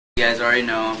already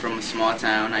know, I'm from a small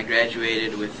town. I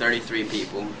graduated with 33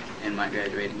 people in my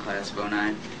graduating class of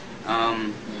 '09.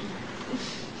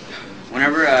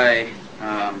 Whenever I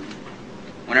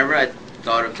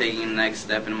thought of taking the next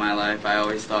step in my life, I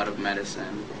always thought of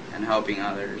medicine and helping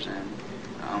others.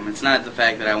 And it's not the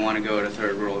fact that I want to go to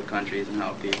third world countries and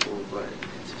help people, but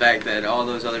it's the fact that all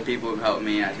those other people who've helped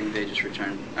me, I think they just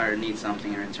need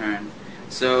something in return.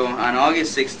 So on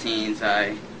August 16th,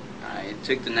 I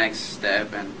took the next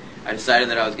step, and I decided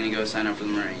that I was going to go sign up for the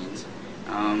Marines.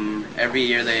 Every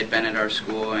year they had been at our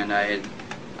school, and I had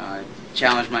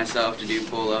challenged myself to do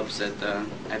pull-ups at the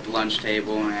lunch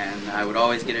table, and I would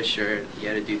always get a shirt. You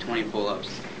had to do 20 pull-ups.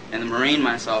 And the Marine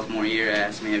my sophomore year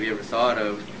asked me, "Have you ever thought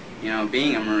of,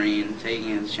 being a Marine,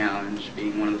 taking this challenge,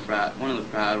 being one of the proud, one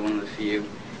of the few?"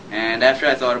 And after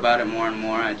I thought about it more and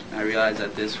more, I realized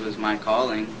that this was my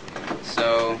calling.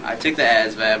 So I took the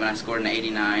ASVAB, and I scored an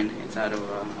 89. It's out of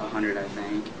 100, I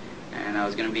think. And I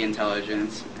was going to be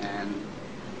intelligence. And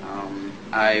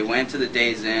I went to the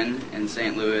Days Inn in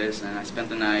St. Louis, and I spent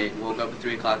the night, woke up at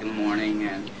 3 o'clock in the morning,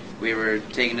 and we were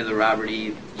taken to the Robert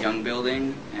E. Young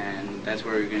building, and that's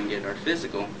where we were going to get our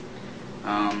physical.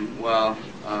 A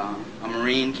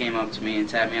Marine came up to me and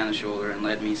tapped me on the shoulder and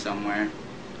led me somewhere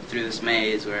through this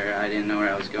maze where I didn't know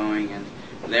where I was going, and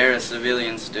there a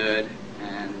civilian stood,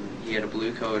 and he had a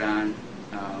blue coat on,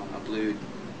 a blue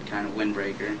kind of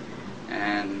windbreaker,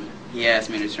 and he asked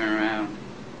me to turn around.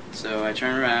 So I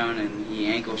turned around, and he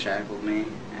ankle shackled me,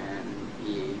 and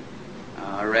he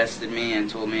arrested me and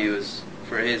told me it was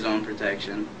for his own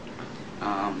protection.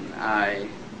 I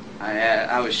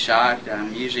was shocked.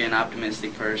 I'm usually an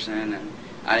optimistic person, and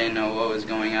I didn't know what was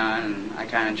going on, and I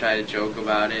kind of tried to joke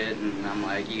about it, and I'm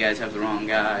like, "You guys have the wrong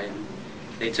guy." And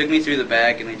they took me through the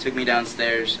back, and they took me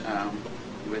downstairs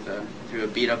through a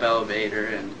beat-up elevator,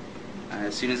 and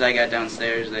as soon as I got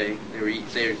downstairs, the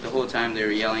whole time they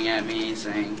were yelling at me,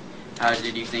 saying, "How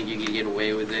did you think you could get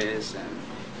away with this? And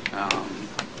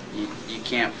you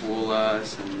can't fool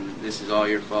us, and this is all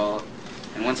your fault."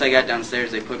 And once I got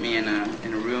downstairs, they put me in a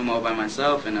room all by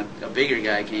myself, and a bigger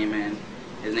guy came in.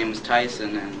 His name was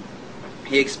Tyson, and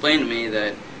he explained to me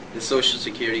that the Social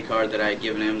Security card that I had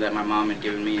given him, that my mom had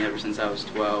given me ever since I was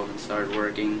 12 and started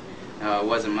working,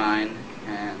 wasn't mine,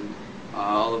 and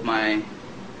all of my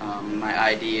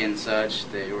ID and such,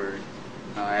 they were,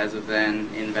 as of then,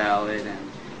 invalid,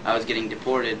 and I was getting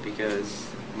deported because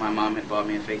my mom had bought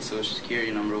me a fake Social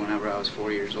Security number whenever I was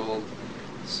 4 years old.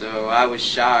 So I was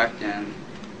shocked, and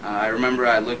I remember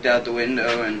I looked out the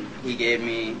window, and he gave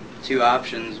me two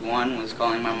options. One was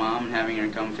calling my mom and having her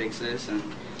come fix this, and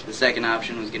the second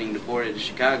option was getting deported to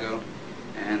Chicago.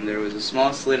 And there was a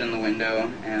small slit in the window,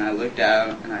 and I looked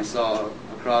out, and I saw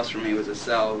across from me was a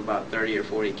cell of about 30 or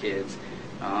 40 kids.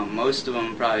 Most of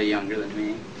them probably younger than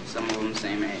me, some of them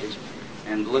same age.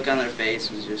 And the look on their face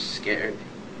was just scared.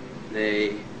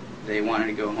 They wanted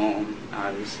to go home,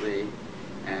 obviously,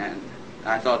 and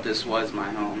I thought this was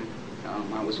my home.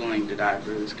 I was willing to die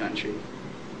for this country.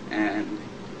 And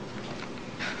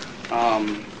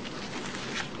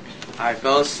I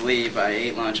fell asleep. I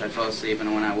ate lunch, I fell asleep,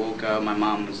 and when I woke up, my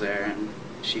mom was there, and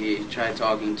she tried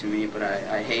talking to me, but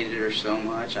I hated her so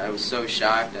much. I was so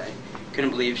shocked. I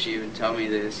couldn't believe she would tell me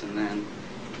this, and then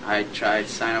I tried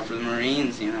to sign up for the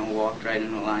Marines, walked right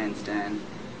into the lion's den.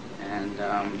 And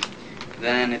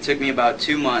then it took me about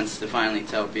 2 months to finally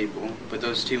tell people, but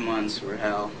those 2 months were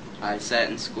hell. I sat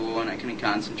in school and I couldn't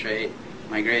concentrate.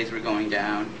 My grades were going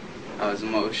down. I was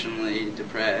emotionally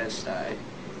depressed.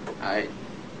 I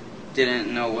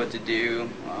didn't know what to do.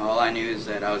 All I knew is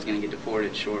that I was going to get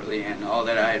deported shortly, and all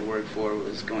that I had worked for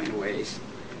was going to waste.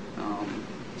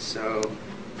 So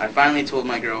I finally told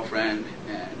my girlfriend,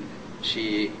 and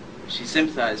she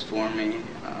sympathized for me.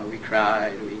 We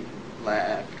cried, we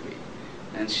laughed,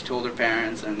 and she told her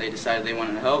parents, and they decided they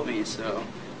wanted to help me. So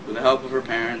with the help of her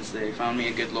parents, they found me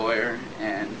a good lawyer,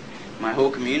 and my whole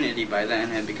community by then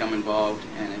had become involved,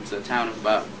 and it's a town of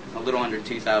about a little under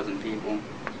 2,000 people,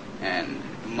 and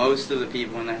most of the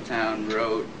people in that town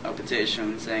wrote a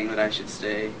petition saying that I should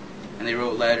stay, and they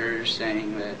wrote letters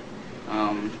saying that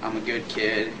I'm a good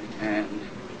kid, and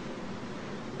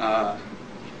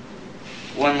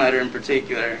one letter in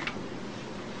particular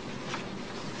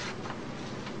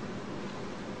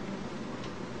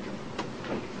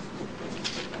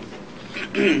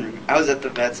I was at the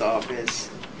vet's office,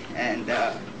 and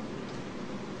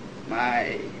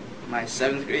my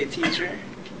 7th grade teacher,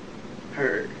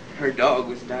 her dog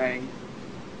was dying.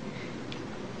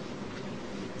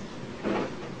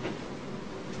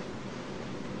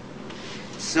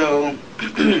 So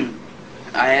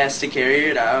I asked to carry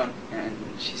it out, and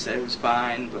she said it was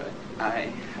fine, but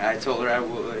I told her I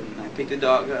would, and I picked the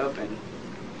dog up, and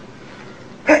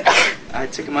I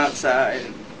took him outside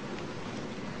and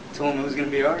told him it was going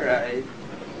to be alright.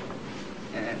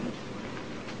 And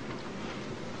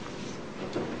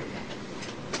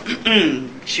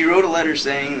she wrote a letter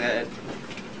saying that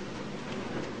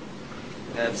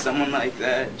someone like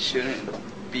that shouldn't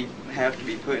have to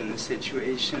be put in this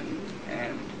situation.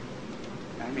 And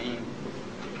I mean,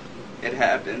 it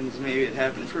happens. Maybe it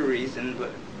happened for a reason,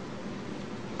 but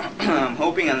I'm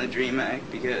hoping on the DREAM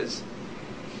Act because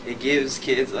it gives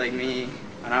kids like me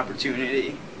an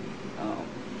opportunity.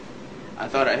 I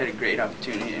thought I had a great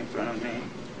opportunity in front of me,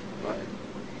 but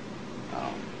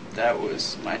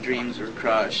my dreams were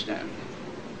crushed, and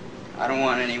I don't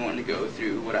want anyone to go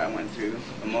through what I went through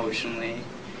emotionally,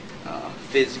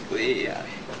 physically.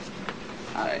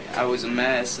 I was a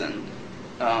mess, and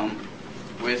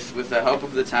with the help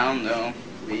of the town, though,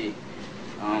 we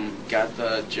got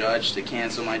the judge to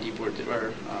cancel my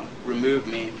remove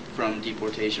me from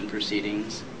deportation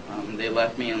proceedings. They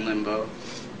left me in limbo.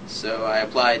 So I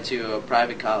applied to a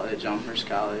private college, Elmhurst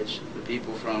College. The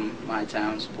people from my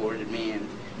town supported me and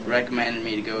recommended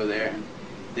me to go there. And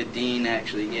the dean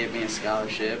actually gave me a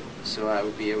scholarship so I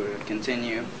would be able to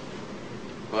continue.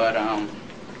 But I'm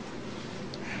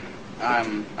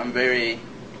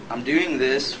doing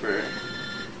this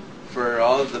for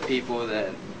all of the people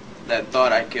that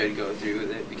thought I could go through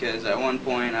with it, because at one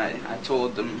point I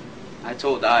told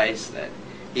ICE that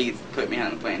he put me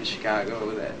on the plane to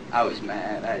Chicago that I was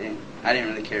mad. I didn't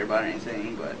really care about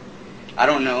anything, but I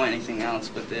don't know anything else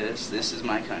but this. This is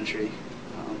my country.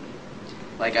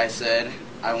 Like I said,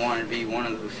 I want to be one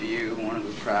of the few, one of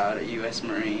the proud, a U.S.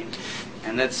 Marine,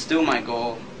 and that's still my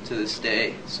goal to this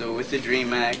day. So with the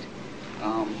DREAM Act,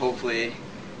 hopefully,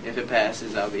 if it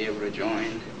passes, I'll be able to join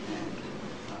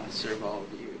and serve all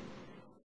of you.